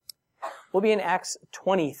We'll be in Acts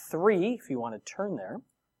 23, if you want to turn there.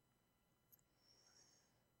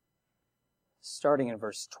 Starting in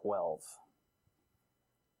verse 12.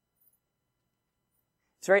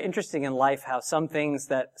 It's very interesting in life how some things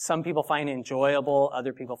that some people find enjoyable,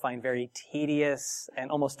 other people find very tedious and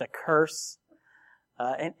almost a curse.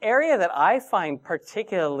 An area that I find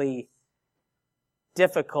particularly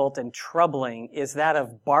difficult and troubling is that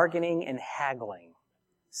of bargaining and haggling.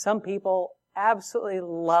 Some people absolutely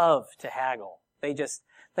love to haggle. They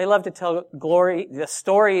love to tell the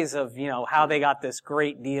stories of, how they got this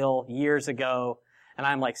great deal years ago, and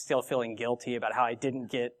I'm still feeling guilty about how I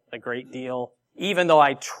didn't get a great deal, even though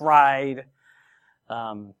I tried.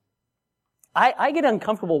 I get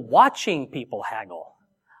uncomfortable watching people haggle.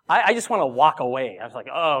 I just want to walk away. I was like,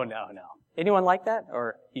 oh, no. Anyone like that?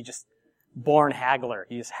 Or you just born haggler?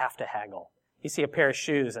 You just have to haggle. You see a pair of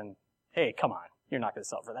shoes and, hey, come on. You're not going to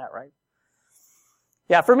sell for that, right?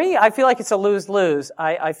 Yeah, for me, I feel like it's a lose-lose.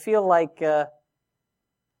 I feel like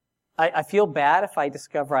I feel bad if I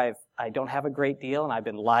discover I don't have a great deal and I've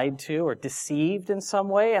been lied to or deceived in some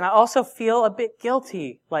way. And I also feel a bit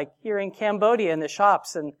guilty, like you're in Cambodia in the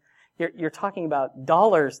shops and you're talking about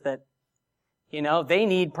dollars that, they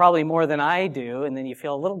need probably more than I do, and then you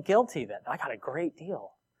feel a little guilty that I got a great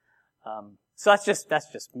deal. So that's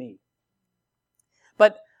just me.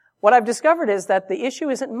 But what I've discovered is that the issue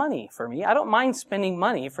isn't money for me. I don't mind spending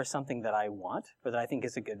money for something that I want or that I think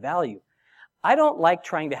is a good value. I don't like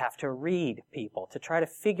trying to have to read people to try to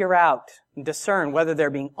figure out and discern whether they're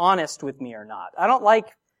being honest with me or not. I don't like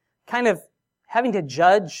kind of having to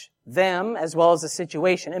judge them as well as the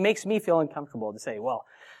situation. It makes me feel uncomfortable to say, well,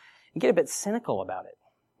 and get a bit cynical about it.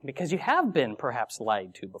 Because you have been perhaps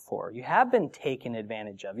lied to before. You have been taken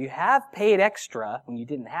advantage of. You have paid extra when you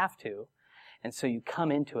didn't have to. And so you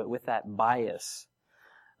come into it with that bias.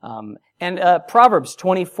 Proverbs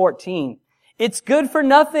 20:14. It's good for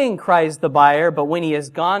nothing, cries the buyer, but when he has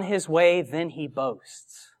gone his way, then he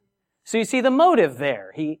boasts. So you see the motive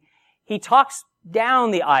there. He talks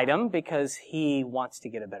down the item because he wants to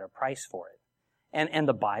get a better price for it. And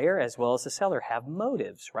the buyer as well as the seller have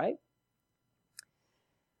motives, right?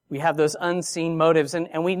 We have those unseen motives,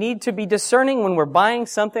 and we need to be discerning when we're buying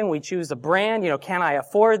something. We choose a brand. Can I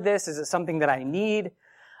afford this? Is it something that I need?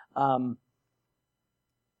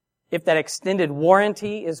 If that extended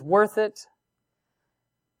warranty is worth it.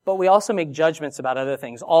 But we also make judgments about other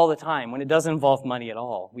things all the time when it doesn't involve money at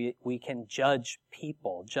all. We can judge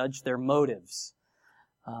people, judge their motives.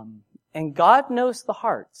 And God knows the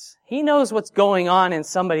hearts. He knows what's going on in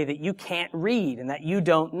somebody that you can't read and that you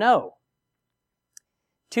don't know.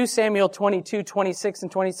 2 Samuel 22:26 and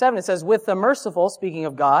 27, it says, with the merciful, speaking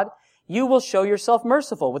of God, you will show yourself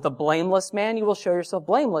merciful. With the blameless man, you will show yourself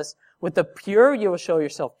blameless. With the pure, you will show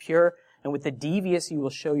yourself pure. And with the devious, you will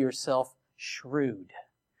show yourself shrewd.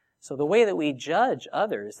 So the way that we judge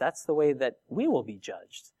others, that's the way that we will be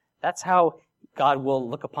judged. That's how God will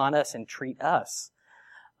look upon us and treat us.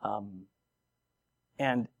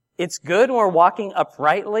 And it's good when we're walking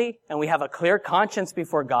uprightly and we have a clear conscience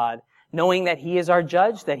before God, knowing that He is our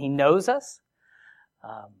judge, that He knows us.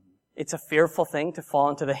 It's a fearful thing to fall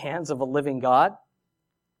into the hands of a living God.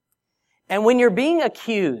 And when you're being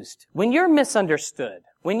accused, when you're misunderstood,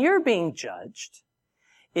 when you're being judged,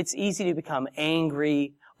 it's easy to become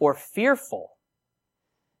angry or fearful.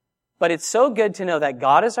 But it's so good to know that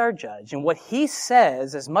God is our judge, and what He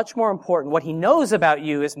says is much more important. What He knows about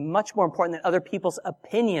you is much more important than other people's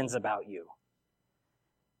opinions about you.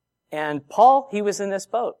 And Paul, he was in this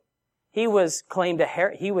boat. He was called a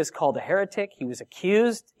heretic. He was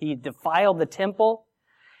accused. He defiled the temple.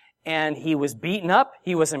 And he was beaten up.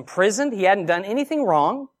 He was imprisoned. He hadn't done anything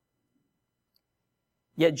wrong.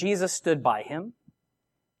 Yet Jesus stood by him.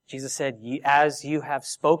 Jesus said, as you have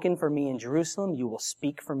spoken for me in Jerusalem, you will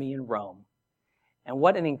speak for me in Rome. And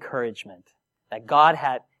what an encouragement that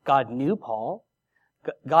God knew Paul.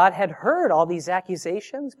 God had heard all these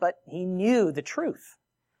accusations, but He knew the truth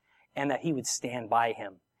and that He would stand by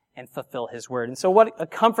him and fulfill His word. And so what a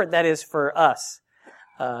comfort that is for us,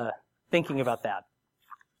 thinking about that.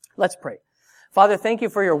 Let's pray. Father, thank You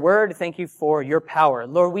for Your word. Thank You for Your power.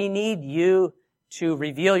 Lord, we need You to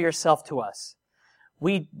reveal Yourself to us.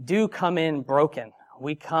 We do come in broken.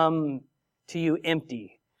 We come to You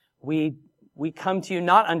empty. We come to You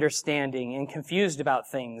not understanding and confused about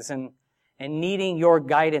things and needing Your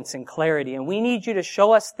guidance and clarity. And we need You to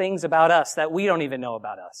show us things about us that we don't even know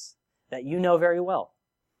about us, that You know very well.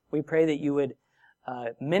 We pray that You would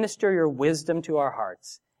minister Your wisdom to our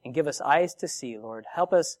hearts and give us eyes to see, Lord.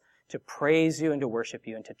 Help us to praise You and to worship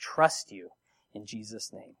You and to trust You in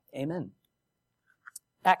Jesus' name. Amen.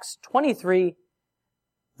 Acts 23,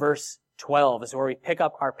 Verse 12 is where we pick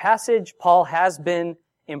up our passage. Paul has been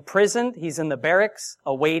imprisoned. He's in the barracks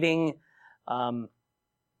awaiting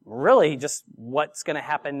really just what's going to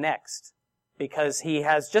happen next. Because he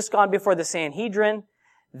has just gone before the Sanhedrin.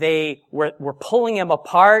 They were pulling him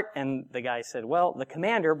apart, and the guy said, well, the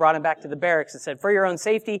commander brought him back to the barracks and said, for your own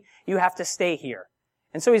safety, you have to stay here.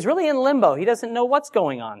 And so he's really in limbo. He doesn't know what's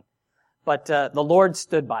going on. But the Lord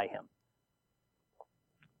stood by him.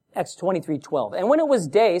 Acts 23:12. And when it was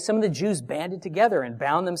day, some of the Jews banded together and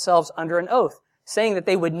bound themselves under an oath, saying that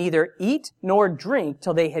they would neither eat nor drink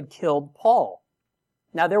till they had killed Paul.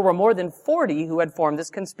 Now there were more than 40 who had formed this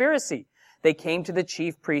conspiracy. They came to the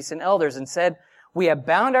chief priests and elders and said, we have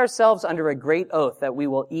bound ourselves under a great oath that we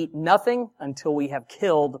will eat nothing until we have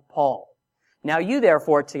killed Paul. Now you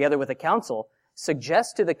therefore, together with the council,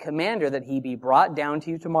 suggest to the commander that he be brought down to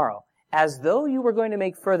you tomorrow, as though you were going to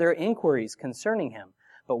make further inquiries concerning him,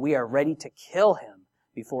 but we are ready to kill him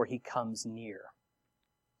before he comes near.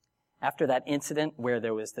 After that incident where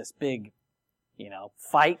there was this big,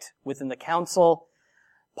 fight within the council,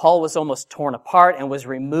 Paul was almost torn apart and was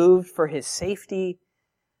removed for his safety.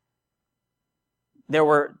 There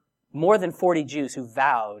were more than 40 Jews who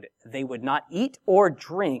vowed they would not eat or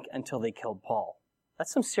drink until they killed Paul.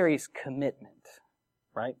 That's some serious commitment,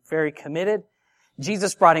 right? Very committed.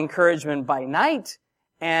 Jesus brought encouragement by night,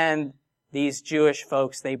 and these Jewish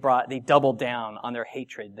folks, they doubled down on their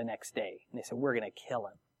hatred the next day. And they said, we're going to kill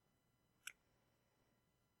him.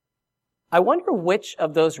 I wonder which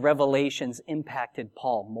of those revelations impacted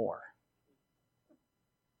Paul more.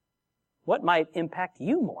 What might impact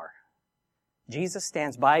you more? Jesus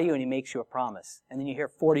stands by you and he makes you a promise. And then you hear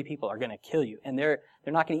 40 people are going to kill you. And they're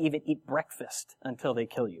not going to even eat breakfast until they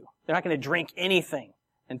kill you. They're not going to drink anything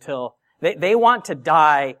until they want to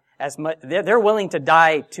die as much. They're willing to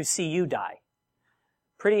die to see you die.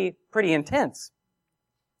 Pretty intense.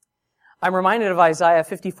 I'm reminded of Isaiah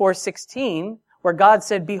 54:16, where God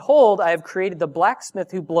said, behold, I have created the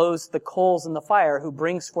blacksmith who blows the coals in the fire, who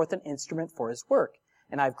brings forth an instrument for his work.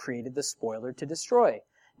 And I've created the spoiler to destroy.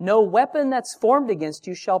 No weapon that's formed against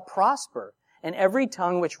you shall prosper, and every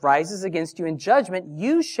tongue which rises against you in judgment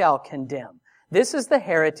you shall condemn. This is the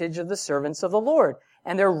heritage of the servants of the Lord,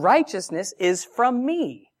 and their righteousness is from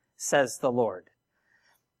me, says the Lord.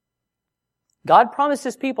 God promised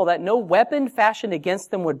his people that no weapon fashioned against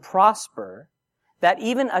them would prosper, that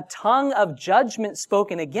even a tongue of judgment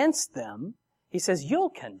spoken against them, he says, you'll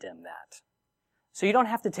condemn that. So you don't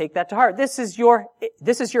have to take that to heart. This is your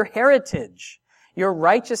heritage. Your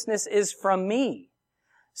righteousness is from me.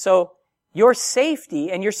 So your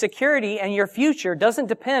safety and your security and your future doesn't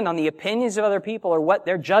depend on the opinions of other people or what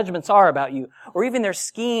their judgments are about you, or even their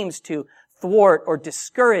schemes to thwart or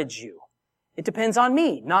discourage you. It depends on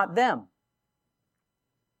me, not them.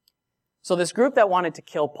 So this group that wanted to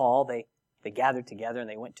kill Paul, they gathered together and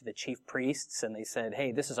they went to the chief priests and they said,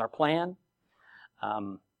 hey, this is our plan.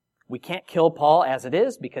 We can't kill Paul as it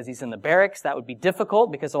is because he's in the barracks. That would be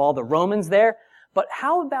difficult because of all the Romans there. But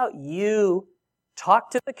how about you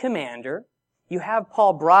talk to the commander? You have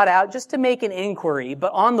Paul brought out just to make an inquiry,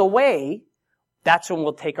 but on the way, that's when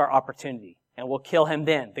we'll take our opportunity and we'll kill him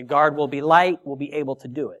then. The guard will be light. We'll be able to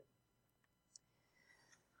do it.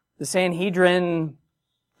 The Sanhedrin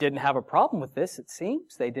didn't have a problem with this, it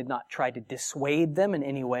seems. They did not try to dissuade them in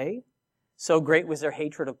any way. So great was their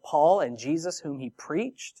hatred of Paul and Jesus, whom he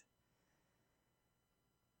preached.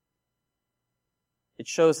 It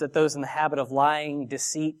shows that those in the habit of lying,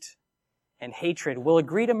 deceit, and hatred will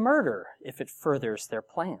agree to murder if it furthers their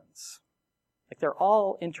plans. Like they're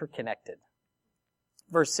all interconnected.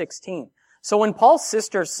 Verse 16. So when Paul's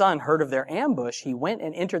sister's son heard of their ambush, he went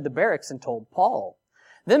and entered the barracks and told Paul.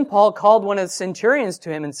 Then Paul called one of the centurions to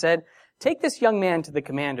him and said, take this young man to the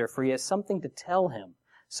commander, for he has something to tell him.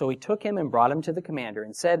 So he took him and brought him to the commander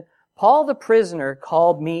and said, Paul the prisoner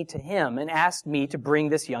called me to him and asked me to bring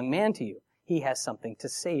this young man to you. He has something to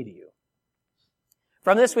say to you.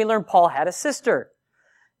 From this we learn Paul had a sister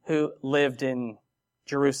who lived in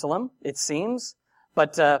Jerusalem, it seems.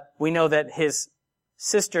 But we know that his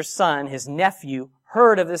sister's son, his nephew,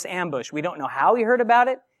 heard of this ambush. We don't know how he heard about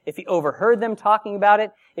it, if he overheard them talking about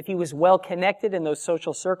it, if he was well connected in those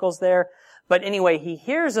social circles there. But anyway, he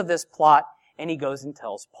hears of this plot and he goes and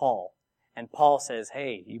tells Paul. And Paul says,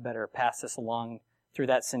 hey, you better pass this along through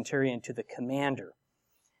that centurion to the commander.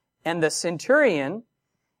 And the centurion,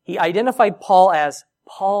 he identified Paul as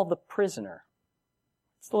Paul the prisoner.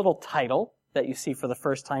 It's a little title that you see for the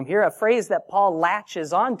first time here, a phrase that Paul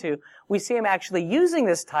latches onto. We see him actually using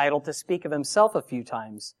this title to speak of himself a few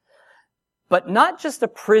times. But not just a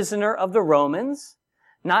prisoner of the Romans,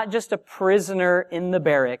 not just a prisoner in the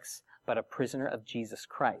barracks, but a prisoner of Jesus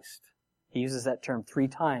Christ. He uses that term 3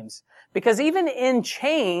 times. Because even in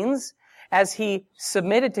chains, as he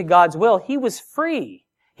submitted to God's will, he was free.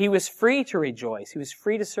 He was free to rejoice. He was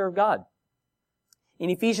free to serve God. In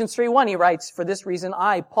Ephesians 3:1, he writes, "For this reason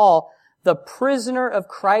I, Paul, the prisoner of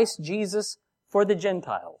Christ Jesus for the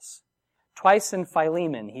Gentiles." Twice in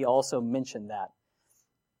Philemon, he also mentioned that.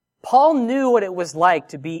 Paul knew what it was like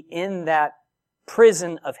to be in that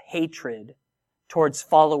prison of hatred towards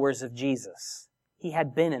followers of Jesus. He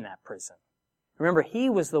had been in that prison. Remember, he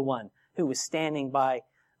was the one who was standing by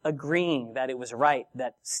agreeing that it was right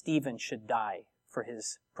that Stephen should die for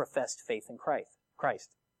his professed faith in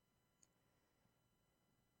Christ.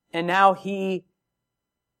 And now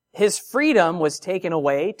his freedom was taken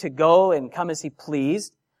away to go and come as he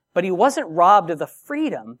pleased, but he wasn't robbed of the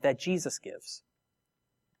freedom that Jesus gives.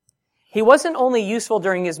 He wasn't only useful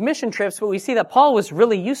during his mission trips, but we see that Paul was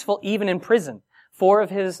really useful even in prison. 4 of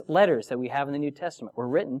his letters that we have in the New Testament were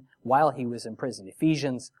written while he was in prison.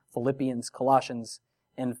 Ephesians, Philippians, Colossians,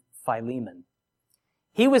 and Philemon.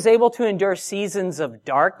 He was able to endure seasons of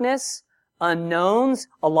darkness, unknowns,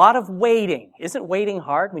 a lot of waiting. Isn't waiting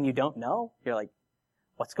hard when you don't know? You're like,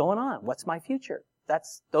 what's going on? What's my future?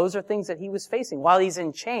 Those are things that he was facing. While he's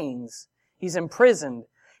in chains, he's imprisoned,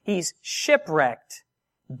 he's shipwrecked,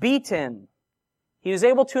 beaten. He was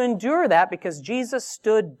able to endure that because Jesus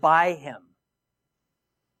stood by him.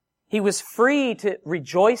 He was free to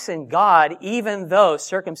rejoice in God even though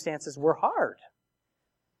circumstances were hard.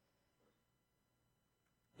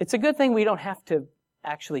 It's a good thing we don't have to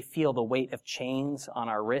actually feel the weight of chains on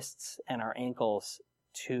our wrists and our ankles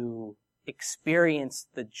to experience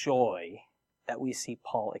the joy that we see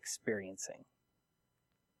Paul experiencing.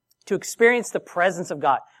 To experience the presence of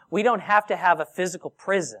God. We don't have to have a physical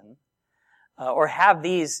prison or have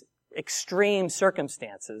these extreme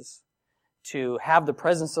circumstances to have the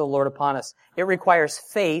presence of the Lord upon us. It requires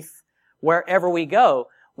faith wherever we go.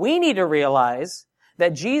 We need to realize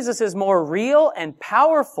that Jesus is more real and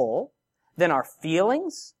powerful than our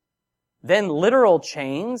feelings, than literal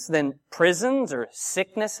chains, than prisons or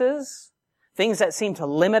sicknesses, things that seem to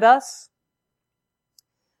limit us.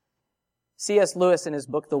 C.S. Lewis, in his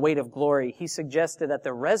book, The Weight of Glory, he suggested that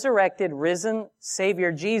the resurrected, risen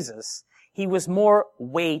Savior Jesus, he was more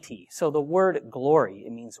weighty. So the word glory,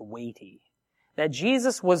 it means weighty. That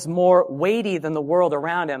Jesus was more weighty than the world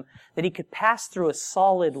around him, that he could pass through a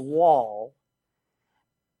solid wall,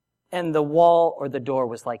 and the wall or the door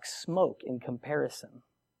was like smoke in comparison.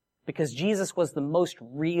 Because Jesus was the most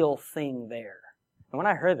real thing there. And when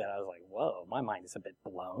I heard that, I was like, whoa, my mind is a bit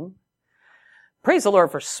blown. Praise the Lord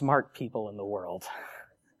for smart people in the world.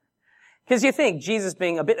 Because you think Jesus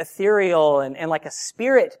being a bit ethereal and like a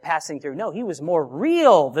spirit passing through. No, he was more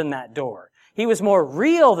real than that door. He was more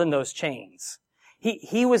real than those chains.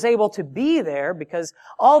 He was able to be there because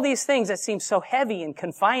all these things that seem so heavy and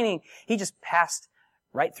confining, he just passed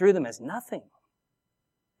right through them as nothing.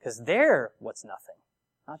 Because they're what's nothing,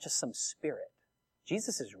 not just some spirit.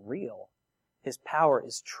 Jesus is real. His power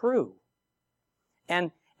is true.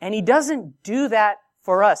 And he doesn't do that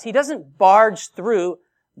for us. He doesn't barge through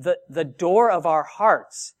the door of our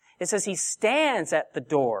hearts. It says he stands at the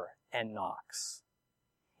door and knocks.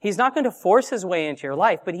 He's not going to force his way into your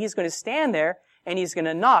life, but he's going to stand there and he's going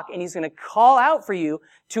to knock and he's going to call out for you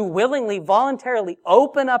to willingly, voluntarily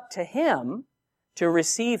open up to him to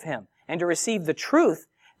receive him and to receive the truth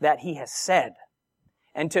that he has said.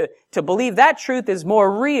 And to believe that truth is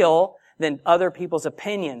more real than other people's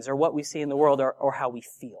opinions or what we see in the world or how we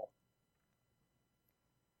feel.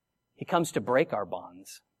 He comes to break our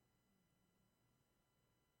bonds.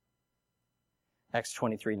 Acts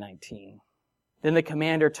 23:19. Then the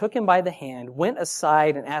commander took him by the hand, went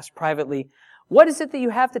aside and asked privately, "What is it that you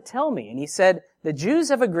have to tell me?" And he said, "The Jews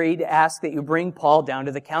have agreed to ask that you bring Paul down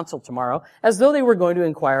to the council tomorrow, as though they were going to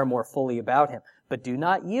inquire more fully about him. But do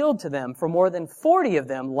not yield to them, for more than 40 of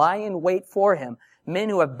them lie in wait for him, men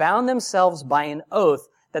who have bound themselves by an oath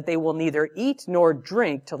that they will neither eat nor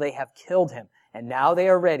drink till they have killed him. And now they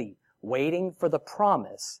are ready, waiting for the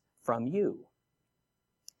promise from you."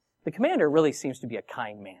 The commander really seems to be a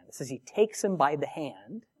kind man. It says he takes him by the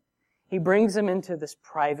hand. He brings him into this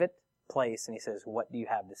private place and he says, "What do you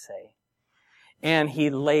have to say?" And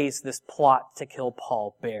he lays this plot to kill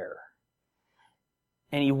Paul bare.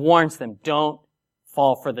 And he warns them, don't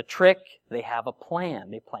fall for the trick. They have a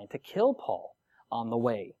plan. They plan to kill Paul on the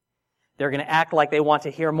way. They're going to act like they want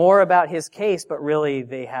to hear more about his case, but really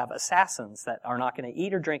they have assassins that are not going to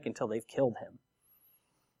eat or drink until they've killed him.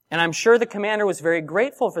 And I'm sure the commander was very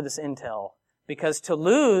grateful for this intel, because to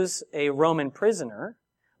lose a Roman prisoner,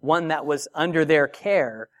 one that was under their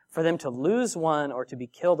care For them to lose one or to be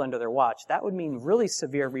killed under their watch, that would mean really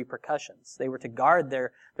severe repercussions. They were to guard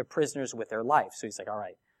their prisoners with their life. So he's like, all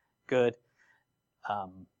right, good.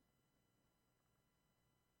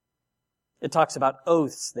 It talks about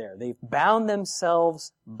oaths there. They've bound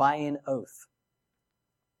themselves by an oath.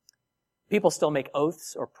 People still make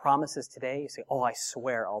oaths or promises today. You say, oh, I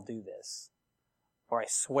swear I'll do this. Or I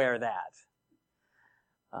swear that.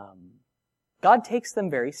 God takes them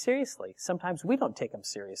very seriously. Sometimes we don't take them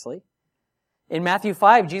seriously. In Matthew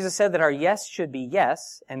 5, Jesus said that our yes should be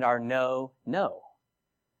yes and our no, no.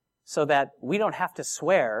 So that we don't have to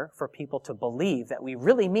swear for people to believe that we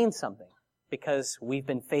really mean something because we've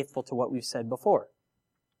been faithful to what we've said before.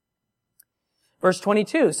 Verse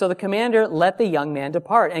 22, so the commander let the young man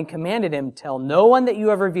depart and commanded him, tell no one that you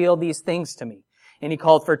have revealed these things to me. And he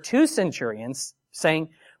called for 2 centurions, saying,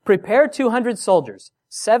 prepare 200 soldiers,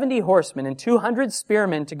 70 horsemen, and 200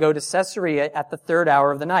 spearmen to go to Caesarea at the 3rd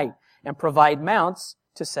hour of the night, and provide mounts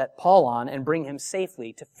to set Paul on and bring him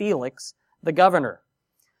safely to Felix, the governor.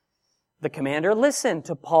 The commander listened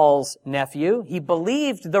to Paul's nephew. He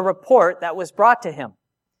believed the report that was brought to him.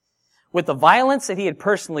 With the violence that he had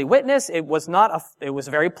personally witnessed, it was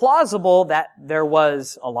very plausible that there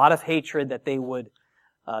was a lot of hatred that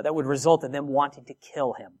that would result in them wanting to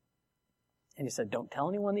kill him. And he said, don't tell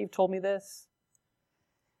anyone that you've told me this.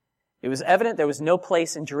 It was evident there was no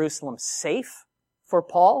place in Jerusalem safe for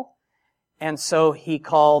Paul. And so he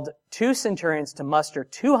called 2 centurions to muster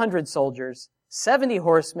 200 soldiers, 70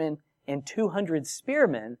 horsemen, and 200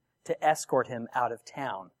 spearmen to escort him out of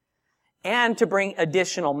town. And to bring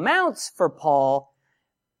additional mounts for Paul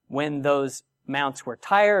when those mounts were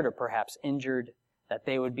tired or perhaps injured, that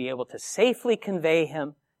they would be able to safely convey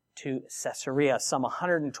him to Caesarea, some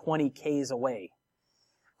 120 k's away.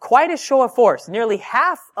 Quite a show of force. Nearly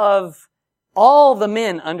half of all the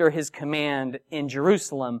men under his command in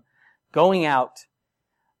Jerusalem going out,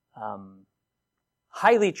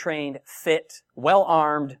 highly trained, fit,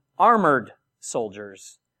 well-armed, armored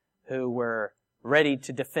soldiers who were ready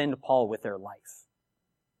to defend Paul with their life.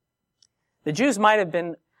 The Jews might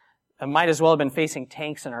as well have been facing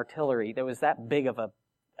tanks and artillery. There was that big of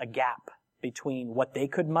a gap between what they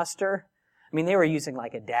could muster. I mean, they were using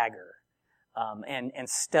like a dagger, and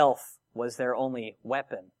stealth was their only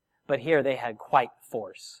weapon. But here they had quite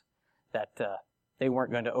force that they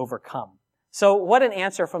weren't going to overcome. So what an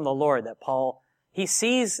answer from the Lord that Paul, he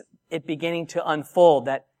sees it beginning to unfold,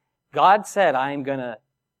 that God said, I'm going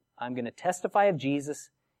to testify of Jesus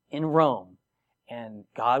in Rome, and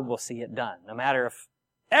God will see it done. No matter if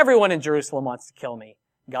everyone in Jerusalem wants to kill me,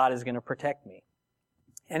 God is going to protect me.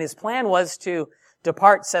 And his plan was to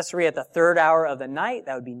depart Caesarea at the 3rd hour of the night.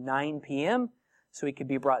 That would be 9 p.m., so he could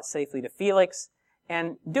be brought safely to Felix.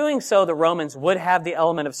 And doing so, the Romans would have the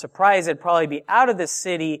element of surprise. They'd probably be out of the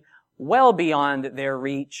city well beyond their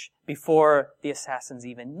reach before the assassins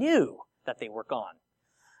even knew that they were gone.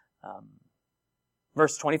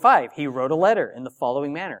 Verse 25, he wrote a letter in the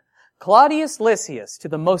following manner. Claudius Lysias, to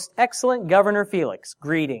the most excellent governor Felix,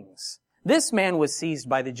 greetings. This man was seized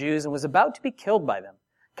by the Jews and was about to be killed by them.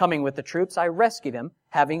 Coming with the troops, I rescued him,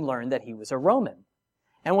 having learned that he was a Roman.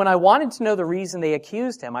 And when I wanted to know the reason they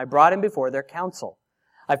accused him, I brought him before their council.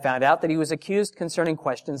 I found out that he was accused concerning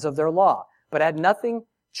questions of their law, but had nothing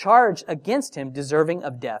charged against him deserving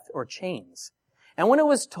of death or chains. And when it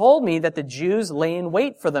was told me that the Jews lay in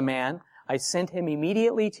wait for the man, I sent him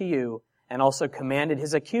immediately to you, and also commanded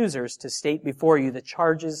his accusers to state before you the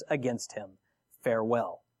charges against him.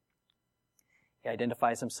 Farewell. He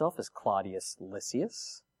identifies himself as Claudius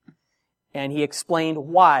Lysias, and he explained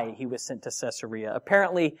why he was sent to Caesarea.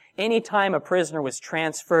 Apparently, any time a prisoner was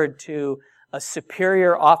transferred to a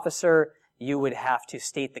superior officer, you would have to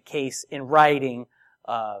state the case in writing,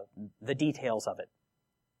 the details of it.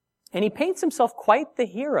 And he paints himself quite the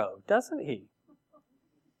hero, doesn't he?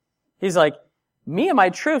 He's like, me and my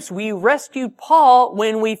troops, we rescued Paul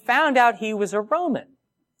when we found out he was a Roman.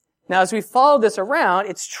 Now, as we follow this around,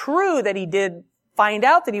 it's true that he did find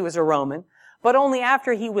out that he was a Roman, but only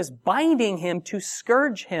after he was binding him to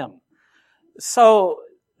scourge him. So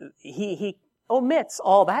he omits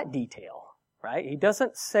all that detail, right? He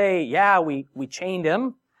doesn't say, yeah, we chained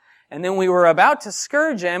him, and then we were about to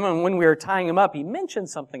scourge him, and when we were tying him up, he mentioned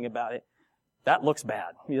something about it. That looks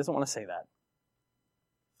bad. He doesn't want to say that.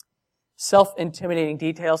 Self-intimidating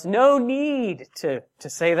details. No need to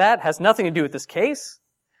say that. Has nothing to do with this case.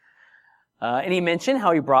 And he mentioned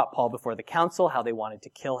how he brought Paul before the council, how they wanted to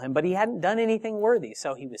kill him, but he hadn't done anything worthy.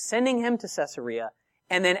 So he was sending him to Caesarea,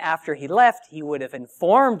 and then after he left, he would have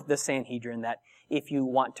informed the Sanhedrin that if you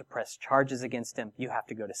want to press charges against him, you have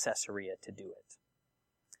to go to Caesarea to do it.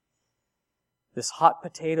 this hot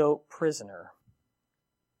potato prisoner.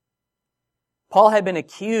 Paul had been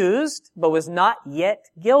accused, but was not yet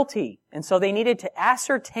guilty. And so they needed to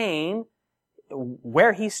ascertain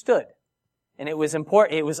where he stood. And it was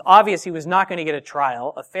important, it was obvious he was not going to get a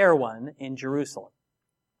trial, a fair one, in Jerusalem.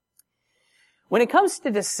 When it comes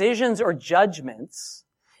to decisions or judgments,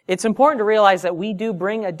 it's important to realize that we do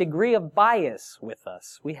bring a degree of bias with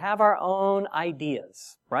us. We have our own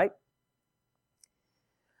ideas, right?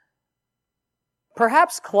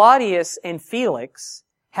 Perhaps Claudius and Felix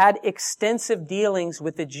had extensive dealings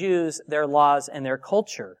with the Jews, their laws, and their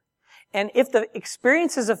culture. And if the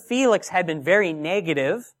experiences of Felix had been very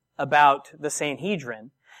negative about the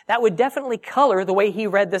Sanhedrin, that would definitely color the way he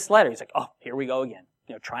read this letter. He's like, oh, here we go again.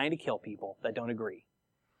 Trying to kill people that don't agree.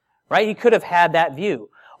 Right? He could have had that view.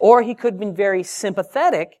 Or he could have been very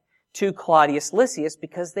sympathetic to Claudius Lysias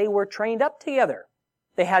because they were trained up together.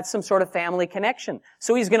 They had some sort of family connection.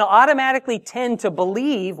 So he's going to automatically tend to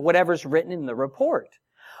believe whatever's written in the report.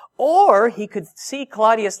 Or he could see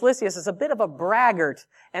Claudius Lysias as a bit of a braggart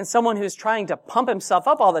and someone who's trying to pump himself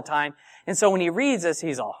up all the time. And so when he reads this,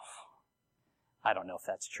 he's all, I don't know if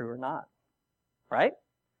that's true or not. Right?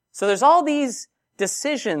 So there's all these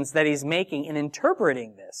decisions that he's making in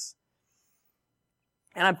interpreting this.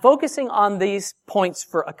 And I'm focusing on these points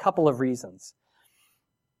for a couple of reasons.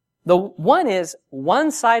 The one is,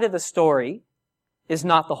 one side of the story is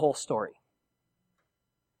not the whole story.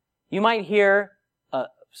 You might hear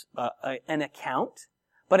an account,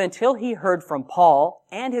 but until he heard from Paul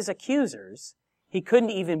and his accusers, he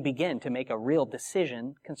couldn't even begin to make a real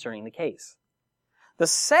decision concerning the case. The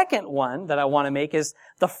second one that I want to make is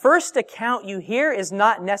the first account you hear is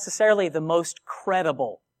not necessarily the most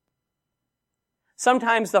credible.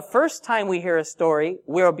 Sometimes the first time we hear a story,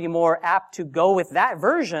 we'll be more apt to go with that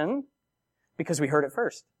version because we heard it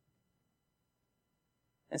first.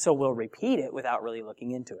 And so we'll repeat it without really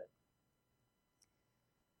looking into it.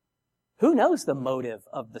 Who knows the motive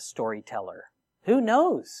of the storyteller? Who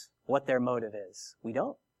knows what their motive is? We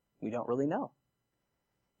don't. We don't really know.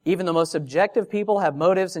 Even the most objective people have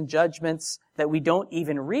motives and judgments that we don't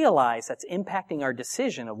even realize that's impacting our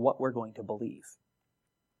decision of what we're going to believe.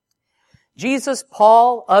 Jesus,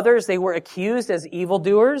 Paul, others, they were accused as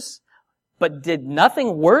evildoers, but did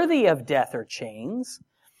nothing worthy of death or chains.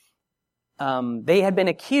 They had been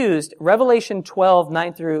accused. Revelation 12,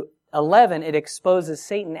 9 through 11, it exposes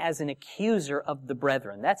Satan as an accuser of the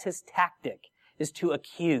brethren. That's his tactic, is to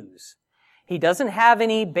accuse. He doesn't have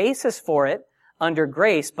any basis for it under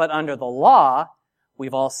grace, but under the law,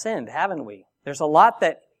 we've all sinned, haven't we? There's a lot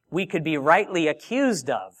that we could be rightly accused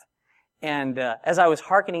of. And as I was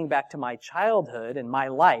hearkening back to my childhood and my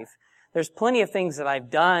life, there's plenty of things that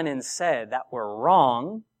I've done and said that were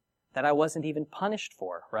wrong that I wasn't even punished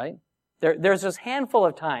for, right? There's this handful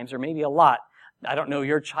of times, or maybe a lot, I don't know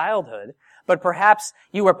your childhood, but perhaps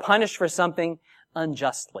you were punished for something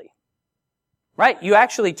unjustly, right? You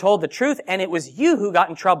actually told the truth and it was you who got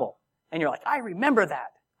in trouble. And you're like, I remember that.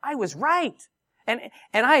 I was right. And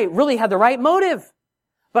I really had the right motive.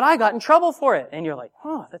 But I got in trouble for it. And you're like,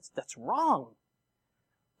 that's wrong.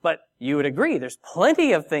 But you would agree, there's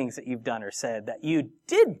plenty of things that you've done or said that you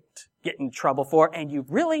didn't get in trouble for, and you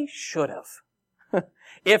really should have.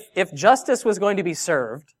 If justice was going to be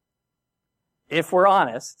served, if we're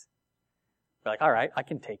honest, we're like, all right, I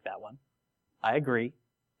can take that one. I agree.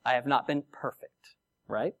 I have not been perfect,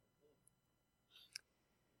 right?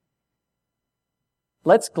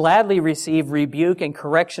 Let's gladly receive rebuke and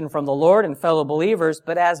correction from the Lord and fellow believers,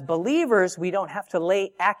 but as believers, we don't have to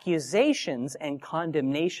lay accusations and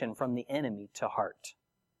condemnation from the enemy to heart.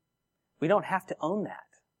 We don't have to own that.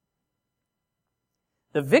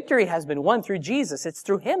 The victory has been won through Jesus. It's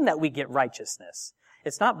through Him that we get righteousness.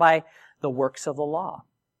 It's not by the works of the law.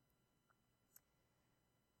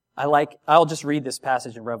 I'll just read this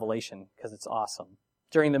passage in Revelation because it's awesome.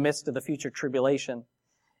 During the midst of the future tribulation,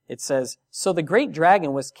 it says, so the great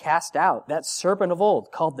dragon was cast out, that serpent of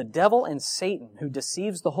old, called the devil and Satan, who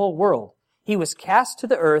deceives the whole world. He was cast to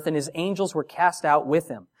the earth, and his angels were cast out with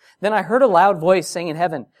him. Then I heard a loud voice saying in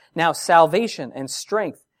heaven, now salvation and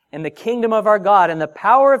strength and the kingdom of our God and the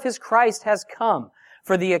power of His Christ has come.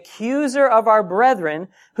 For the accuser of our brethren,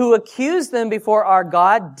 who accused them before our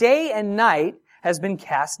God day and night, has been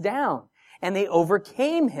cast down. And they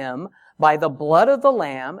overcame him by the blood of the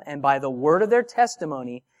Lamb and by the word of their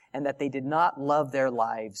testimony, and that they did not love their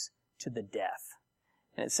lives to the death.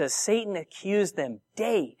 And it says Satan accused them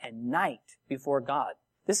day and night before God.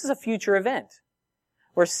 This is a future event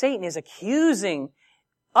where Satan is accusing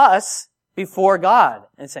us before God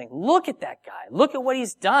and saying, look at that guy. Look at what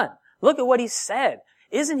he's done. Look at what he said.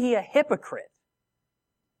 Isn't he a hypocrite?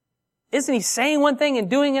 Isn't he saying one thing and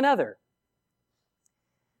doing another?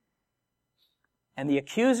 And the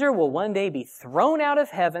accuser will one day be thrown out of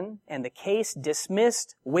heaven and the case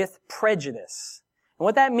dismissed with prejudice. And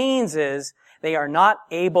what that means is they are not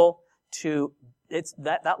able to,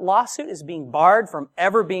 that lawsuit is being barred from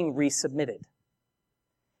ever being resubmitted.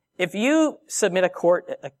 If you submit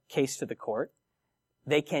a case to the court,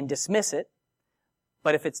 they can dismiss it,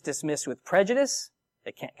 but if it's dismissed with prejudice,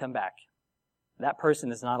 it can't come back. That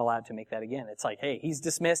person is not allowed to make that again. It's like, hey, he's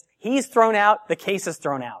dismissed, he's thrown out, the case is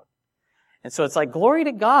thrown out. And so it's like, glory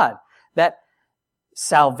to God that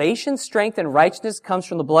salvation, strength, and righteousness comes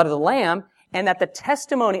from the blood of the Lamb, and that the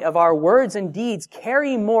testimony of our words and deeds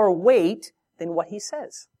carry more weight than what he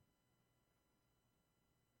says.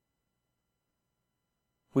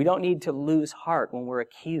 We don't need to lose heart when we're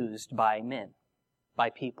accused by men, by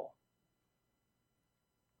people.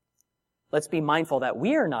 Let's be mindful that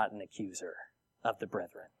we are not an accuser of the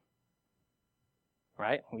brethren.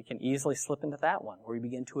 Right? We can easily slip into that one where we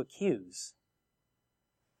begin to accuse.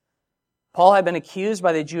 Paul had been accused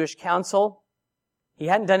by the Jewish council. He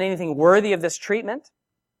hadn't done anything worthy of this treatment.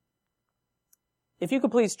 If you could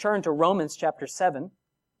please turn to Romans chapter 7,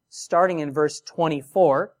 starting in verse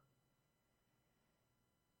 24.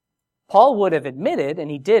 Paul would have admitted, and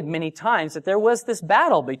he did many times, that there was this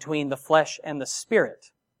battle between the flesh and the spirit.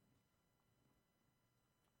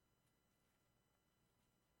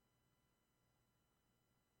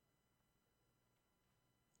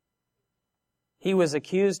 He was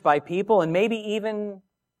accused by people, and maybe even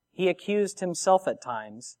he accused himself at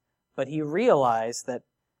times, but he realized that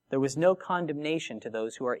there was no condemnation to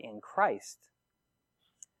those who are in Christ.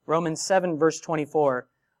 Romans 7 verse 24,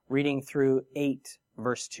 reading through 8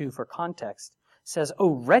 verse 2 for context, says, "O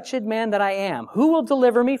wretched man that I am, who will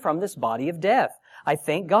deliver me from this body of death? I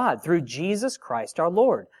thank God through Jesus Christ our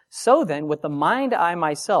Lord. So then, with the mind I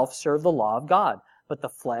myself serve the law of God, but the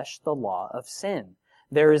flesh the law of sin.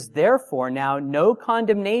 There is therefore now no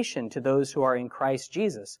condemnation to those who are in Christ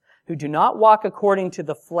Jesus, who do not walk according to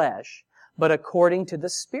the flesh, but according to the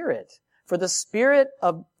Spirit. For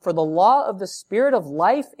the law of the Spirit of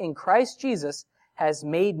life in Christ Jesus has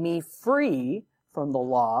made me free from the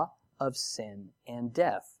law of sin and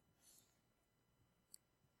death."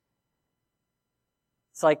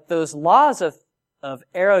 It's like those laws of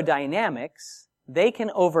aerodynamics, they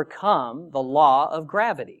can overcome the law of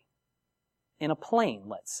gravity. In a plane,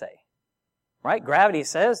 let's say. Right? Gravity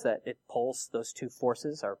says that it pulls, those two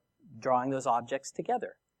forces are drawing those objects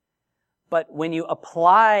together. But when you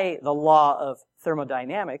apply the law of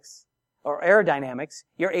thermodynamics or aerodynamics,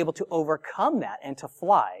 you're able to overcome that and to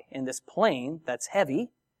fly. In this plane that's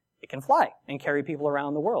heavy, it can fly and carry people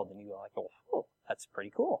around the world. And you go like, oh, that's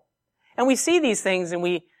pretty cool. And we see these things and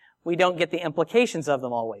we don't get the implications of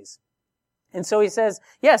them always. And so he says,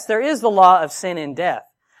 yes, there is the law of sin and death,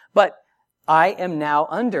 but I am now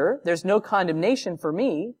there's no condemnation for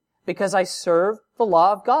me because I serve the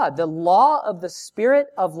law of God, the law of the Spirit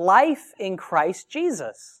of life in Christ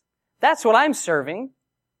Jesus. That's what I'm serving.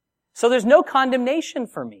 So there's no condemnation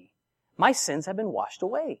for me. My sins have been washed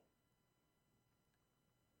away.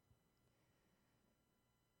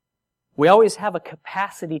 We always have a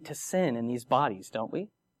capacity to sin in these bodies, don't we?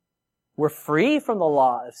 We're free from the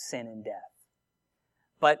law of sin and death.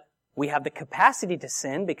 But we have the capacity to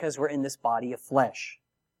sin because we're in this body of flesh.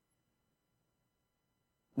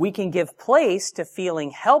 We can give place to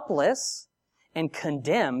feeling helpless and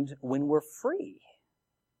condemned when we're free.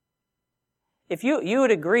 If you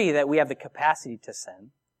would agree that we have the capacity to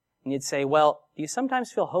sin, and you'd say, well, do you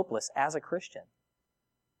sometimes feel hopeless as a Christian?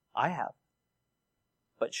 I have.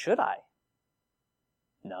 But should I?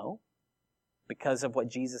 No. Because of what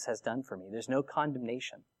Jesus has done for me. There's no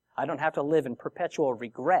condemnation. I don't have to live in perpetual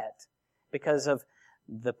regret because of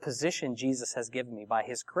the position Jesus has given me by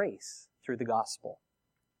His grace through the gospel.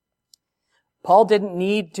 Paul didn't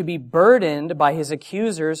need to be burdened by his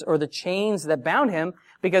accusers or the chains that bound him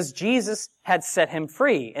because Jesus had set him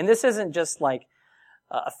free. And this isn't just like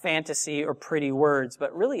a fantasy or pretty words,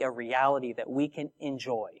 but really a reality that we can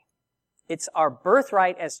enjoy. It's our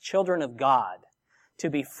birthright as children of God to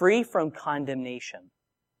be free from condemnation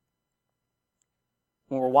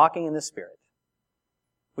when we're walking in the Spirit.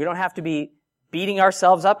 We don't have to be beating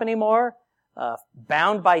ourselves up anymore,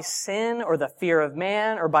 bound by sin or the fear of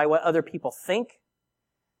man or by what other people think.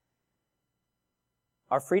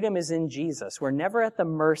 Our freedom is in Jesus. We're never at the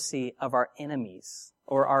mercy of our enemies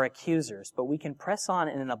or our accusers, but we can press on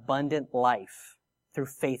in an abundant life through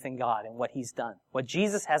faith in God and what He's done, what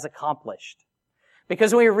Jesus has accomplished.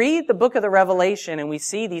 Because when we read the book of the Revelation and we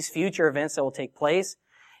see these future events that will take place,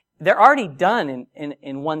 they're already done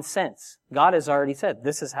in one sense. God has already said,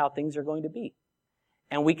 this is how things are going to be.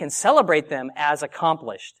 And we can celebrate them as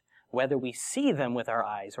accomplished, whether we see them with our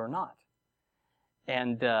eyes or not.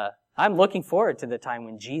 And I'm looking forward to the time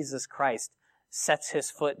when Jesus Christ sets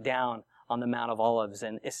his foot down on the Mount of Olives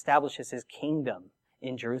and establishes his kingdom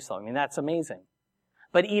in Jerusalem. I mean, that's amazing.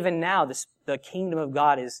 But even now, the kingdom of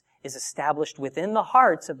God is established within the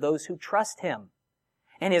hearts of those who trust him.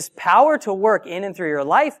 And his power to work in and through your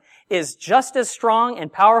life is just as strong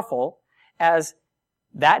and powerful as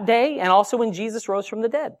that day and also when Jesus rose from the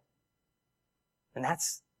dead. And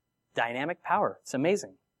that's dynamic power. It's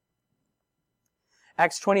amazing.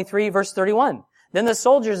 Acts 23, verse 31. Then the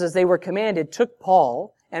soldiers, as they were commanded, took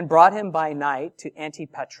Paul and brought him by night to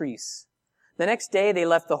Antipatris. The next day they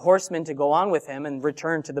left the horsemen to go on with him and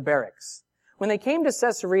returned to the barracks. When they came to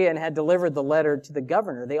Caesarea and had delivered the letter to the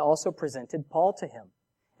governor, they also presented Paul to him.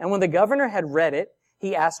 And when the governor had read it,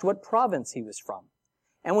 he asked what province he was from.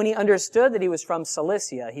 And when he understood that he was from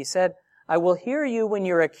Cilicia, he said, I will hear you when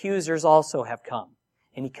your accusers also have come.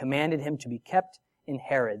 And he commanded him to be kept in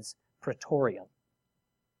Herod's praetorium.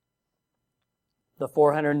 The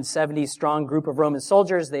 470-strong group of Roman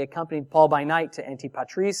soldiers, they accompanied Paul by night to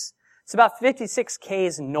Antipatris. It's about 56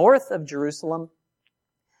 k's north of Jerusalem.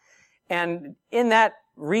 And in that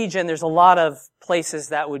region, there's a lot of places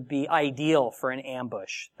that would be ideal for an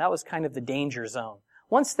ambush. That was kind of the danger zone.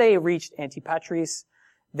 Once they reached Antipatris,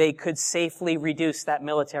 they could safely reduce that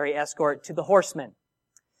military escort to the horsemen.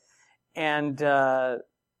 And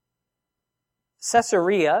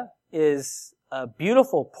Caesarea is a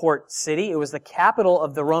beautiful port city. It was the capital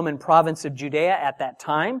of the Roman province of Judea at that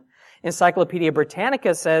time. Encyclopedia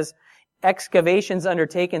Britannica says, excavations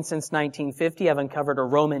undertaken since 1950 have uncovered a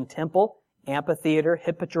Roman temple, amphitheater,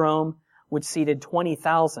 hippodrome, which seated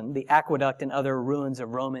 20,000, the aqueduct and other ruins of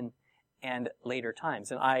Roman and later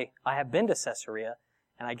times. And I have been to Caesarea,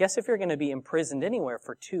 and I guess if you're going to be imprisoned anywhere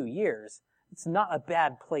for 2 years, it's not a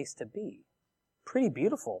bad place to be. Pretty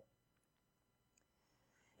beautiful.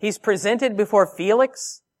 He's presented before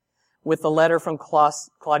Felix with the letter from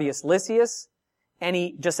Claudius Lysias, and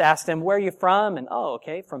he just asked him, where are you from? And, oh,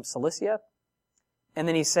 okay, from Cilicia. And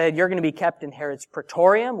then he said, you're going to be kept in Herod's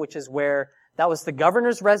praetorium, which is where, that was the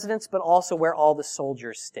governor's residence, but also where all the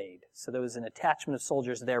soldiers stayed. So there was an attachment of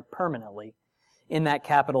soldiers there permanently in that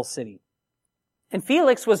capital city. And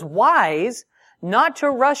Felix was wise not to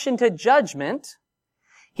rush into judgment.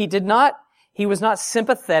 He was not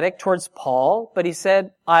sympathetic towards Paul, but he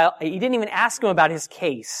said, he didn't even ask him about his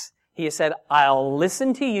case. He said, I'll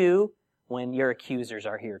listen to you when your accusers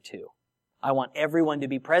are here too. I want everyone to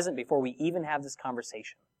be present before we even have this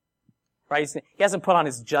conversation. Right? He hasn't put on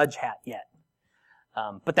his judge hat yet.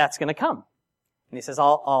 But that's going to come. And he says,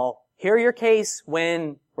 I'll hear your case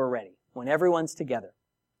when we're ready, when everyone's together.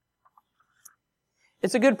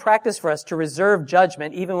 It's a good practice for us to reserve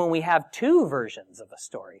judgment even when we have two versions of a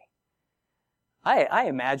story. I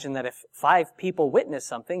imagine that if 5 people witnessed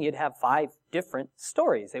something, you'd have 5 different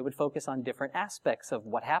stories. They would focus on different aspects of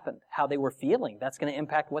what happened, how they were feeling. That's going to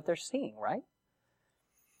impact what they're seeing, right?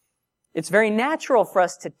 It's very natural for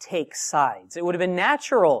us to take sides. It would have been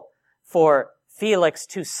natural for Felix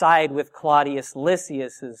to side with Claudius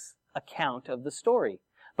Lysias' account of the story.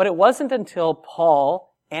 But it wasn't until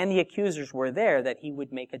Paul and the accusers were there that he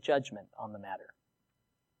would make a judgment on the matter.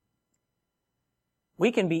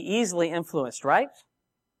 We can be easily influenced, right?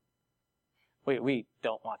 We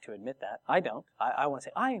don't want to admit that. I don't. I want to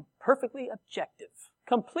say, I am perfectly objective.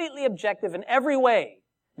 Completely objective in every way.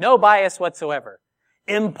 No bias whatsoever.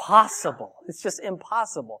 Impossible. It's just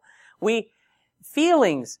impossible.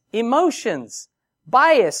 Feelings, emotions,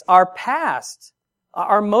 bias, our past,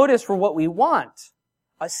 our motives for what we want,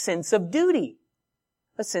 a sense of duty.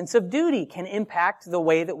 A sense of duty can impact the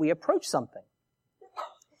way that we approach something.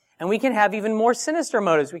 And we can have even more sinister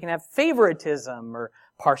motives. We can have favoritism or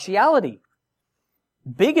partiality,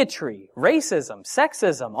 bigotry, racism,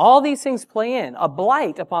 sexism. All these things play in, a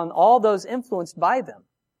blight upon all those influenced by them.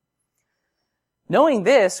 Knowing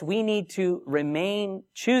this, we need to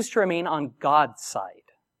choose to remain on God's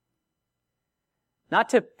side. Not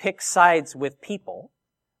to pick sides with people,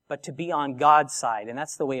 but to be on God's side. And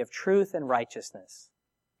that's the way of truth and righteousness.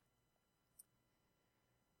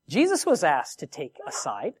 Jesus was asked to take a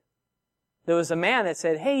side. There was a man that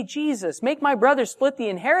said, hey, Jesus, make my brother split the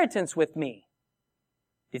inheritance with me.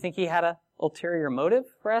 Do you think he had an ulterior motive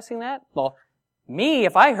for asking that? Well, me,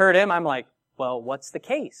 if I heard him, I'm like, well, what's the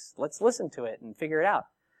case? Let's listen to it and figure it out.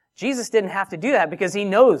 Jesus didn't have to do that because he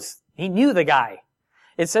knew the guy.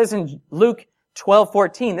 It says in Luke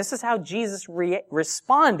 12:14, this is how Jesus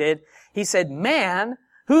responded. He said, man,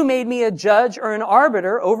 Who made me a judge or an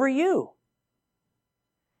arbiter over you?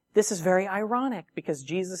 This is very ironic because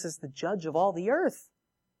Jesus is the judge of all the earth.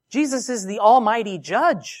 Jesus is the almighty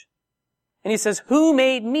judge. And he says, who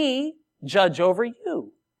made me judge over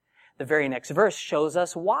you? The very next verse shows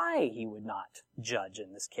us why he would not judge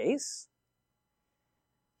in this case.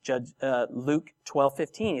 Luke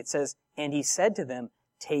 12:15, it says, and he said to them,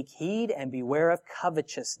 take heed and beware of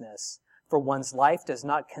covetousness, for one's life does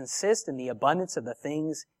not consist in the abundance of the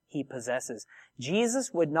things he possesses.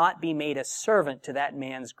 Jesus would not be made a servant to that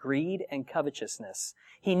man's greed and covetousness.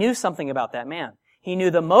 He knew something about that man. He knew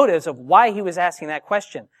the motives of why he was asking that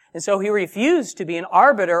question. And so he refused to be an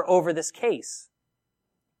arbiter over this case.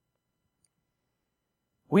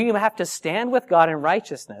 We have to stand with God in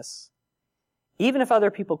righteousness, even if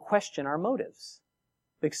other people question our motives.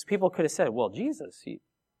 Because people could have said, well, Jesus,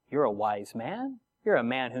 you're a wise man. You're a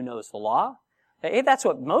man who knows the law. That's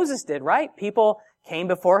what Moses did, right? People came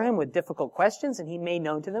before him with difficult questions, and he made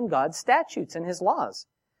known to them God's statutes and his laws.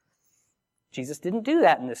 Jesus didn't do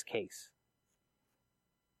that in this case.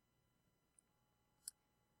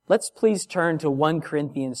 Let's please turn to 1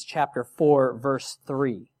 Corinthians chapter 4, verse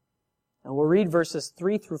 3. And we'll read verses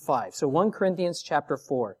 3 through 5. So 1 Corinthians chapter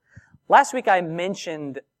 4. Last week I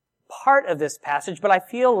mentioned part of this passage, but I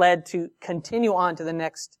feel led to continue on to the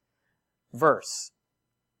next verse.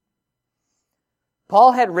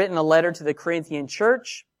 Paul had written a letter to the Corinthian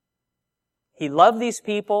church. He loved these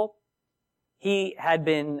people. He had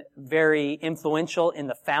been very influential in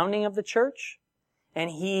the founding of the church, and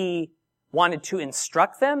he wanted to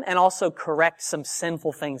instruct them and also correct some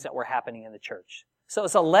sinful things that were happening in the church. So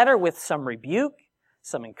it's a letter with some rebuke,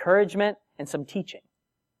 some encouragement, and some teaching.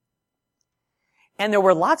 And there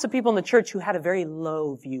were lots of people in the church who had a very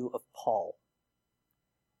low view of Paul.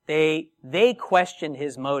 They questioned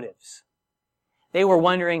his motives. They were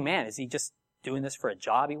wondering, man, is he just doing this for a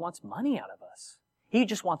job? He wants money out of us. He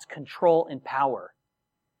just wants control and power.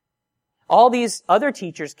 All these other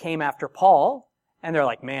teachers came after Paul, and they're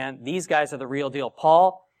like, man, these guys are the real deal.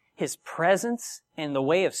 Paul, his presence and the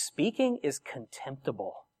way of speaking is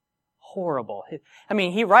contemptible. Horrible. I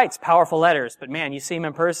mean, he writes powerful letters, but man, you see him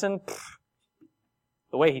in person,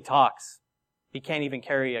 the way he talks, he can't even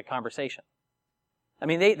carry a conversation. I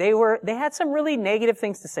mean, they had some really negative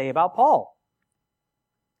things to say about Paul.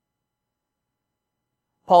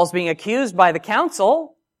 Paul's being accused by the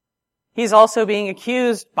council. He's also being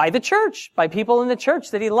accused by the church, by people in the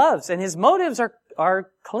church that he loves, and his motives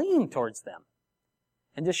are clean towards them.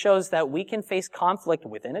 And this shows that we can face conflict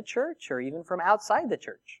within a church or even from outside the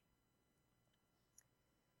church.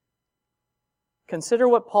 Consider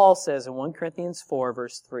what Paul says in 1 Corinthians 4,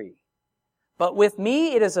 verse 3. But with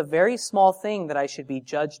me it is a very small thing that I should be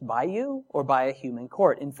judged by you or by a human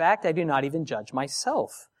court. In fact, I do not even judge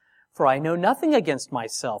myself. For I know nothing against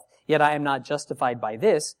myself, yet I am not justified by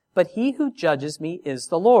this, but he who judges me is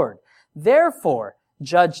the Lord. Therefore,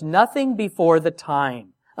 judge nothing before the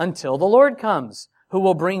time, until the Lord comes, who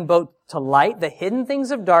will bring both to light the hidden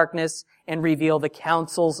things of darkness and reveal the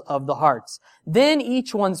counsels of the hearts. Then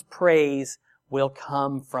each one's praise will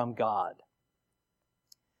come from God.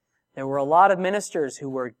 There were a lot of ministers who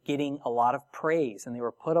were getting a lot of praise, and they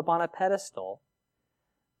were put up on a pedestal,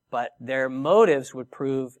 but their motives would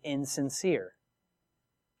prove insincere,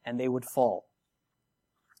 and they would fall.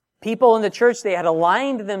 People in the church, they had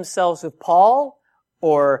aligned themselves with Paul,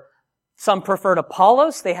 or some preferred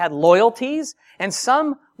Apollos, they had loyalties, and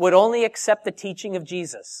some would only accept the teaching of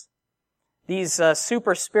Jesus. These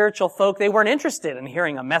super spiritual folk, they weren't interested in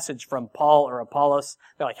hearing a message from Paul or Apollos.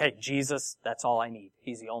 They're like, hey, Jesus, that's all I need.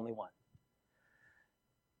 He's the only one.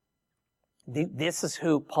 This is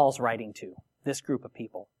who Paul's writing to, this group of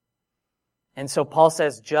people. And so Paul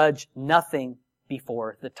says, judge nothing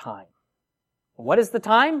before the time. What is the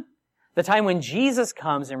time? The time when Jesus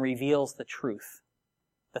comes and reveals the truth.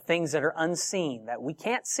 The things that are unseen, that we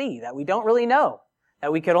can't see, that we don't really know,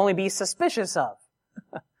 that we could only be suspicious of.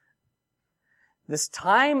 This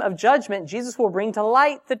time of judgment, Jesus will bring to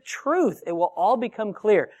light the truth. It will all become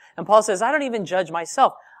clear. And Paul says, I don't even judge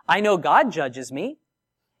myself. I know God judges me,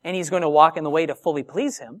 and He's going to walk in the way to fully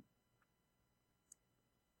please Him.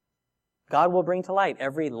 God will bring to light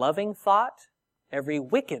every loving thought, every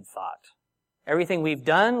wicked thought, everything we've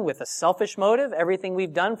done with a selfish motive, everything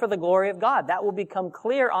we've done for the glory of God. That will become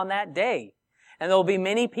clear on that day. And there will be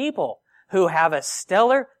many people who have a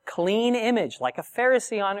stellar, clean image, like a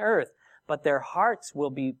Pharisee on earth, but their hearts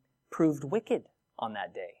will be proved wicked on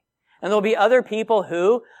that day. And there'll be other people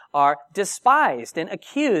who are despised and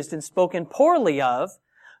accused and spoken poorly of,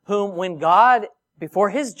 whom when God,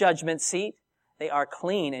 before His judgment seat, they are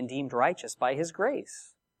clean and deemed righteous by His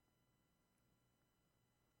grace.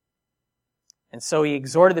 And so he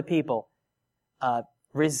exhorted the people,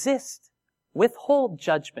 resist, withhold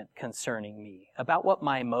judgment concerning me about what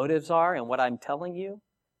my motives are and what I'm telling you.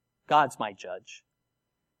 God's my judge.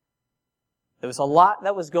 There was a lot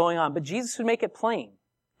that was going on, but Jesus would make it plain.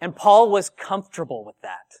 And Paul was comfortable with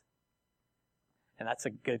that. And that's a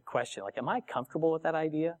good question. Like, am I comfortable with that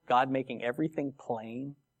idea? God making everything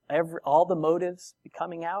plain? All the motives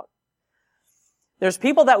coming out? There's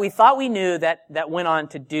people that we thought we knew that went on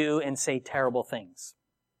to do and say terrible things.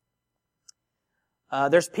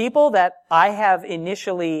 There's people that I have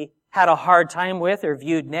initially had a hard time with or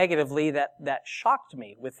viewed negatively that shocked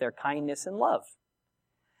me with their kindness and love.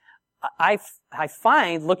 I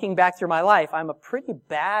find, looking back through my life, I'm a pretty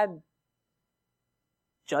bad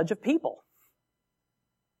judge of people.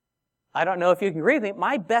 I don't know if you can agree with me.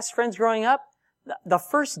 My best friends growing up, the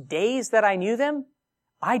first days that I knew them,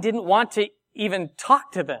 I didn't want to even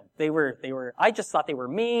talk to them. I just thought they were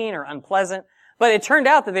mean or unpleasant. But it turned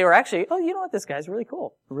out that they were actually, oh, you know what, this guy's really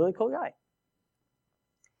cool. A really cool guy.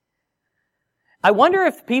 I wonder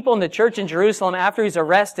if people in the church in Jerusalem, after he's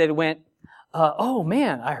arrested, went, oh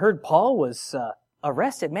man, I heard Paul was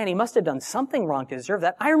arrested. Man, he must have done something wrong to deserve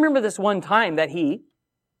that. I remember this one time that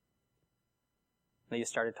they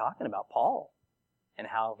started talking about Paul and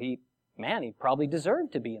how he probably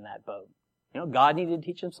deserved to be in that boat. God needed to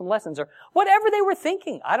teach him some lessons or whatever they were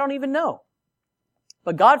thinking. I don't even know.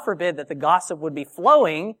 But God forbid that the gossip would be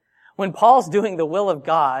flowing when Paul's doing the will of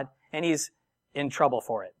God and he's in trouble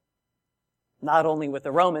for it. Not only with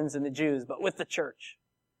the Romans and the Jews, but with the church.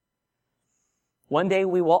 One day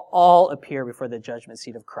we will all appear before the judgment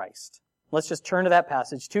seat of Christ. Let's just turn to that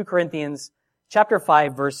passage, 2 Corinthians chapter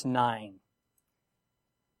 5, verse 9.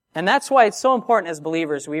 And that's why it's so important as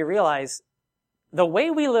believers we realize the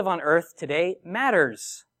way we live on earth today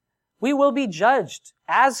matters. We will be judged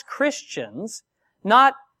as Christians.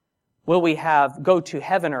 Not will we go to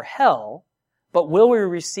heaven or hell, but will we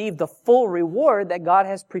receive the full reward that God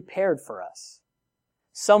has prepared for us?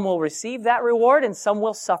 Some will receive that reward and some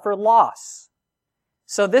will suffer loss.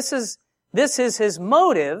 So this is his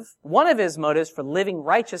motive, one of his motives for living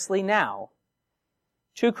righteously now.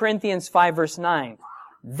 2 Corinthians 5 verse 9.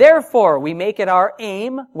 Therefore we make it our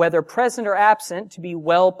aim, whether present or absent, to be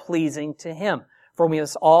well-pleasing to him. For we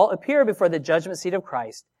must all appear before the judgment seat of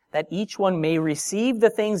Christ, that each one may receive the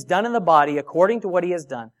things done in the body according to what he has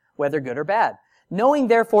done, whether good or bad. Knowing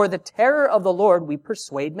therefore the terror of the Lord, we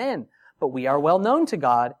persuade men. But we are well known to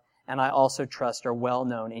God, and I also trust are well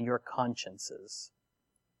known in your consciences.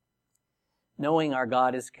 Knowing our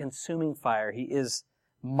God is consuming fire. He is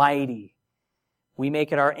mighty. We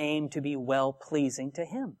make it our aim to be well-pleasing to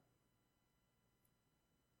him.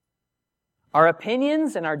 Our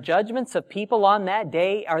opinions and our judgments of people on that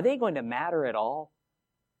day, are they going to matter at all?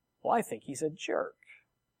 Well, I think he's a jerk.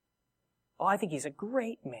 Oh, I think he's a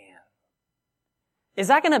great man. Is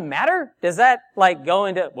that going to matter? Does that go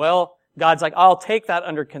into, well, God's like, I'll take that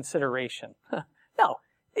under consideration. No,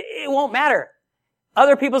 it won't matter.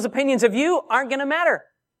 Other people's opinions of you aren't going to matter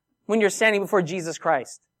when you're standing before Jesus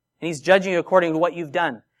Christ. And he's judging you according to what you've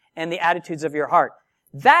done and the attitudes of your heart.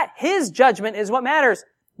 His judgment is what matters.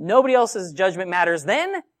 Nobody else's judgment matters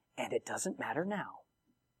then, and it doesn't matter now.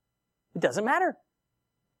 It doesn't matter.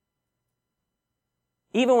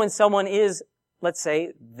 Even when someone is, let's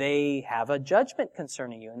say, they have a judgment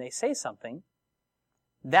concerning you and they say something,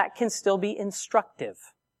 that can still be instructive.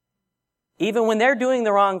 Even when they're doing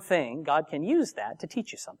the wrong thing, God can use that to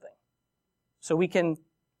teach you something. So we can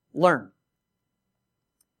learn.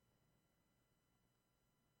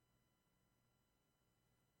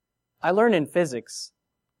 I learned in physics,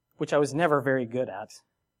 which I was never very good at,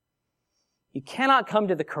 you cannot come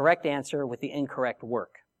to the correct answer with the incorrect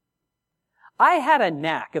work. I had a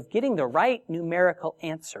knack of getting the right numerical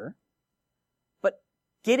answer, but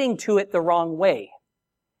getting to it the wrong way.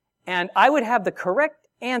 And I would have the correct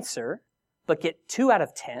answer, but get 2 out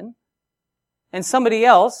of 10. And somebody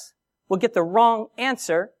else will get the wrong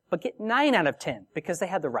answer, but get 9 out of 10 because they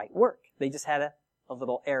had the right work. They just had a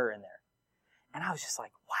little error in there. And I was just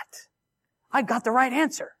like, what? I got the right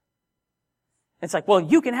answer. It's like, well,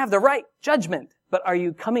 you can have the right judgment, but are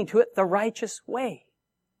you coming to it the righteous way?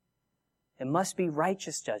 It must be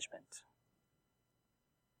righteous judgment.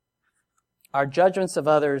 Our judgments of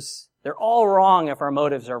others, they're all wrong if our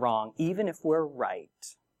motives are wrong, even if we're right.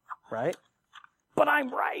 Right? But I'm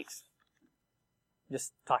right.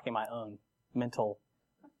 Just talking my own mental.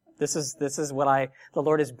 This is what the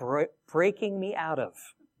Lord is breaking me out of.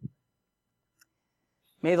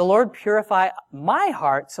 May the Lord purify my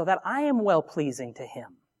heart so that I am well-pleasing to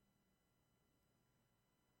him.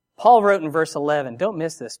 Paul wrote in verse 11, don't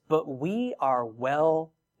miss this, but we are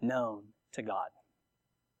well known to God.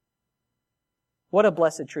 What a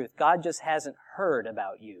blessed truth. God just hasn't heard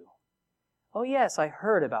about you. Oh yes, I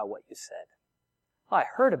heard about what you said. Oh, I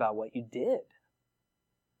heard about what you did.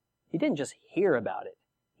 He didn't just hear about it.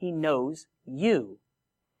 He knows you.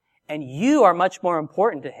 And you are much more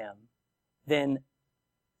important to him than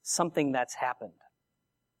something that's happened,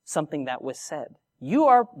 something that was said. You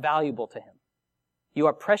are valuable to him. You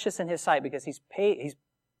are precious in his sight because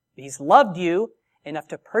he's loved you enough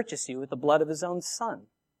to purchase you with the blood of his own son.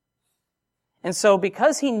 And so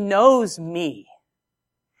because he knows me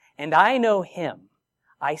and I know him,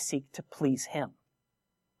 I seek to please him,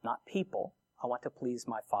 not people. I want to please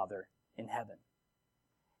my Father in heaven.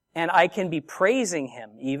 And I can be praising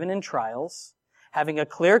him even in trials, having a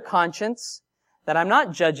clear conscience that I'm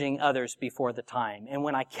not judging others before the time. And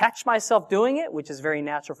when I catch myself doing it, which is very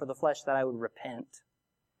natural for the flesh, that I would repent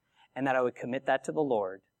and that I would commit that to the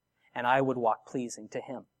Lord and I would walk pleasing to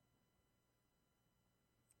him.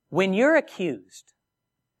 When you're accused,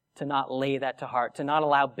 to not lay that to heart, to not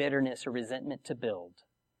allow bitterness or resentment to build,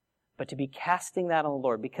 but to be casting that on the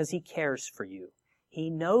Lord because he cares for you. He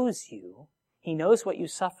knows you. He knows what you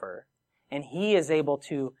suffer, and he is able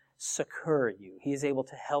to succor you. He is able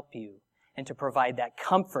to help you and to provide that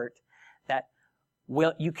comfort that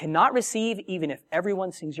you cannot receive even if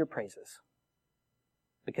everyone sings your praises.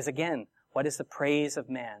 Because again, what is the praise of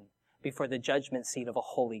man before the judgment seat of a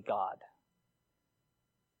holy God?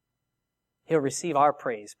 He'll receive our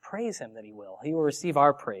praise. Praise him that he will. He will receive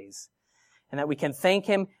our praise. And that we can thank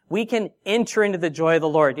him. We can enter into the joy of the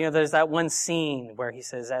Lord. You know, there's that one scene where he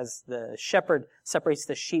says, as the shepherd separates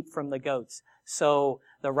the sheep from the goats, so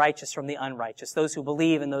the righteous from the unrighteous, those who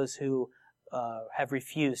believe and those who have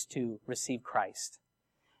refused to receive Christ.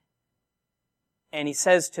 And he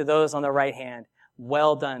says to those on the right hand,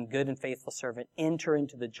 well done, good and faithful servant, enter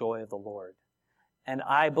into the joy of the Lord. And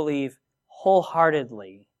I believe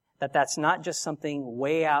wholeheartedly that that's not just something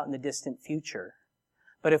way out in the distant future.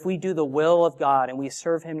 But if we do the will of God and we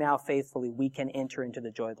serve him now faithfully, we can enter into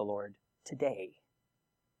the joy of the Lord today.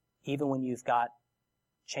 Even when you've got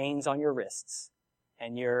chains on your wrists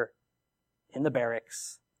and you're in the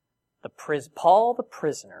barracks, Paul the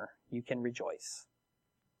prisoner, you can rejoice.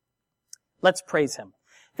 Let's praise him.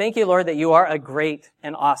 Thank you, Lord, that you are a great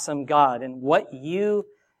and awesome God, and what you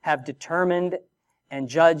have determined and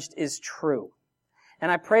judged is true.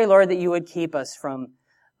 And I pray, Lord, that you would keep us from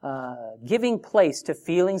giving place to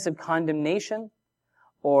feelings of condemnation,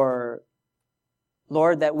 or,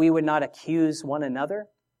 Lord, that we would not accuse one another,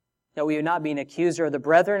 that we would not be an accuser of the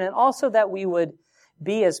brethren, and also that we would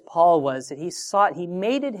be as Paul was, that he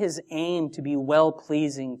made it his aim to be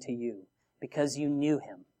well-pleasing to you because you knew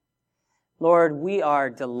him. Lord, we are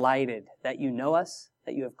delighted that you know us,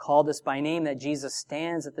 that you have called us by name, that Jesus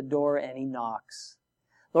stands at the door and he knocks.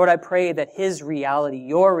 Lord, I pray that his reality,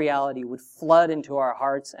 your reality, would flood into our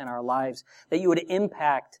hearts and our lives, that you would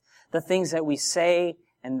impact the things that we say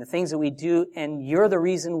and the things that we do, and you're the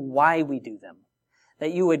reason why we do them.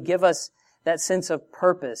 That you would give us that sense of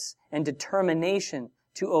purpose and determination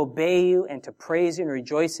to obey you and to praise you and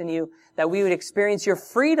rejoice in you, that we would experience your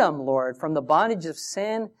freedom, Lord, from the bondage of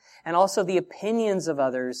sin and also the opinions of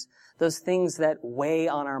others, those things that weigh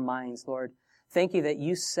on our minds, Lord. Thank you that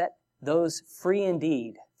you set those free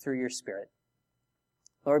indeed through your Spirit.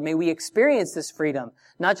 Lord, may we experience this freedom,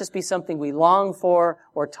 not just be something we long for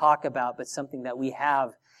or talk about, but something that we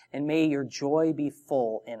have, and may your joy be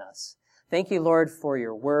full in us. Thank you, Lord, for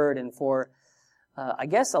your word and for,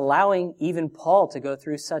 allowing even Paul to go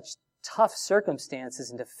through such tough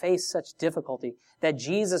circumstances and to face such difficulty, that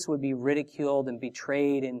Jesus would be ridiculed and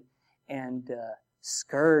betrayed and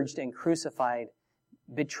scourged and crucified,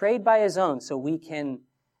 betrayed by his own, so we can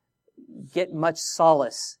get much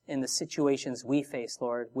solace in the situations we face,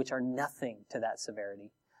 Lord, which are nothing to that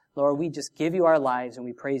severity. Lord, we just give you our lives and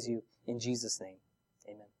we praise you in Jesus' name.